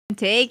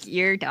Take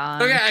your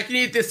time. Okay, I can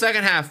eat this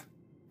second half.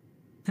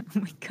 Oh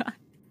my god.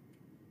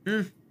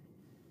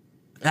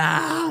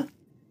 Ah.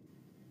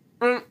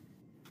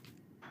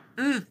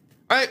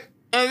 I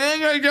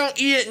think I don't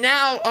eat it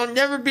now, I'll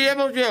never be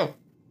able to.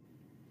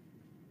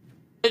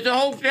 It's a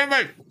whole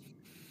sandwich.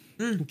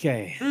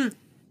 Okay.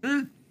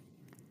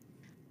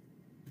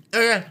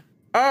 Okay.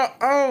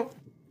 All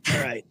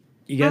right.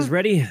 You guys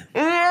ready?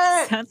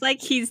 Sounds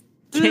like he's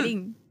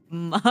getting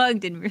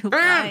mugged in real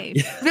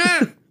life.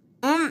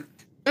 Are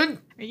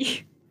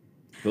you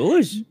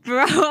Foolish.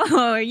 Bro,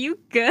 are you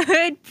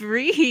good?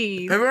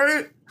 Breathe. I'm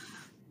ready.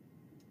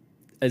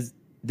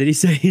 Did he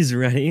say he's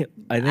ready?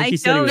 I think he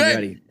said he was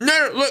ready.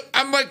 No, look,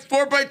 I'm like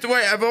 4 bites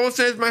away. I've almost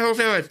finished my whole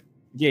sandwich.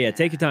 Yeah,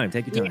 take your time.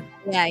 Take your time.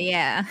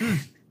 Yeah.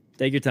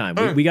 Take your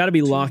time. We got to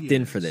be locked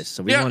in for this,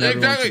 so we want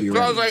everyone to be ready.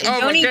 So I was like,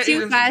 Don't eat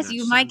too fast.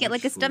 You might get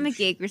like a stomach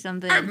ache or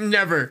something. I've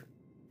never.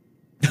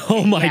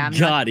 Oh my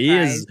god, he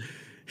is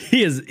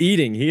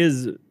eating. He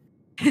is.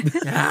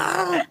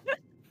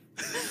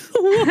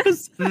 What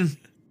was that?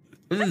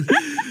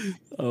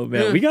 Oh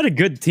man, we got a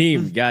good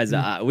team, guys.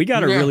 We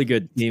got a really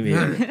good team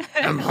here.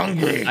 I'm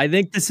hungry. I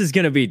think this is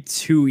gonna be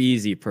too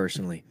easy,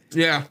 personally.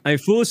 Yeah. I mean,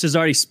 Foolish is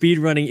already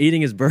speedrunning,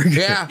 eating his burger.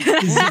 Yeah.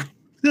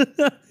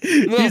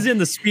 He's in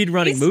the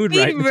speedrunning mood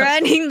right now.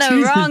 Speedrunning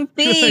the wrong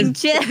thing.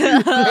 Chill.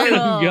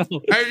 I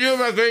do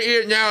if I could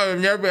eat it now. I've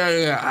never been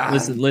able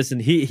to. Listen.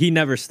 He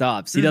never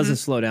stops. He doesn't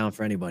slow down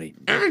for anybody.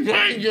 I'm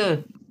trying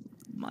to.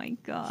 My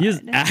god. He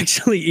is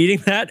actually eating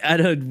that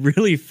at a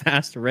really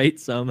fast rate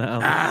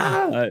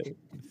somehow.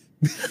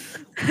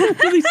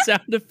 Really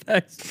sound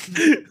effects.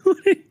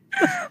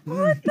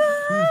 What the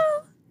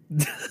hell?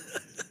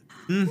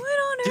 What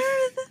on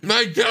earth?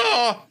 My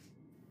jaw.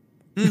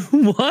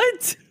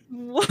 What?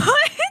 What?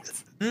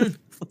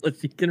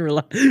 You can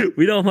relax.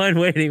 We don't mind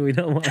waiting. We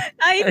don't mind.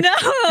 I know.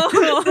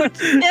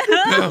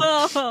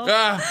 No.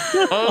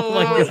 Oh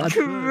my god.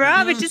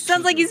 Crap, it just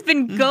sounds like he's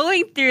been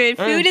going through it.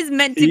 Food is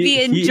meant to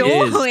be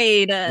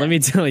enjoyed. Let me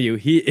tell you,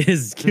 he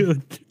is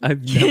good.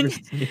 I've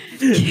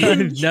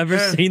never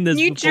seen this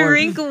you before.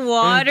 drink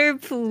water,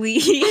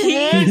 please?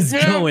 He's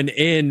going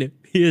in.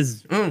 He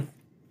is.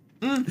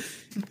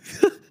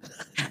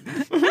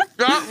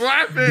 Stop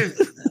laughing.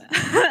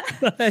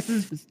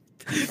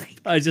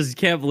 I just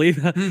can't believe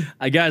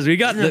it. Guys, we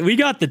got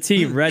the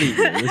team ready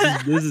here.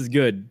 This is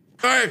good.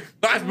 Hey,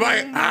 that's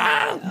my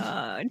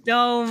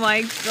oh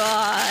my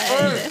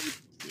god.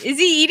 Is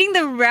he eating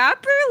the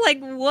wrapper? Like,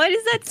 what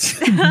is that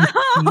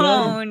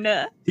sound?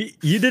 No.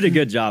 You did a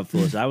good job,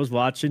 Foolish. I was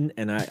watching,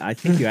 and I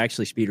think you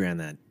actually speedran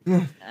that.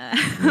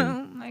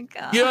 Oh my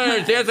god. You don't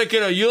understand,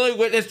 Sykkuno. You only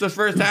witnessed the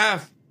first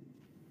half.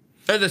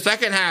 Or the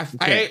second half.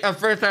 Okay. I ate the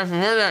first half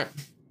before that.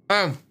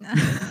 Oh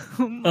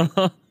my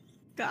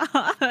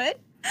god.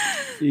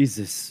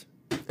 Jesus.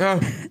 All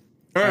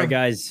right,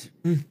 guys.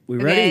 We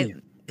ready?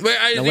 Wait,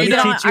 now, let me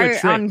teach you a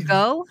trick. On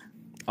go?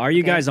 Are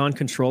you guys on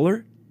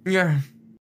controller? Yeah.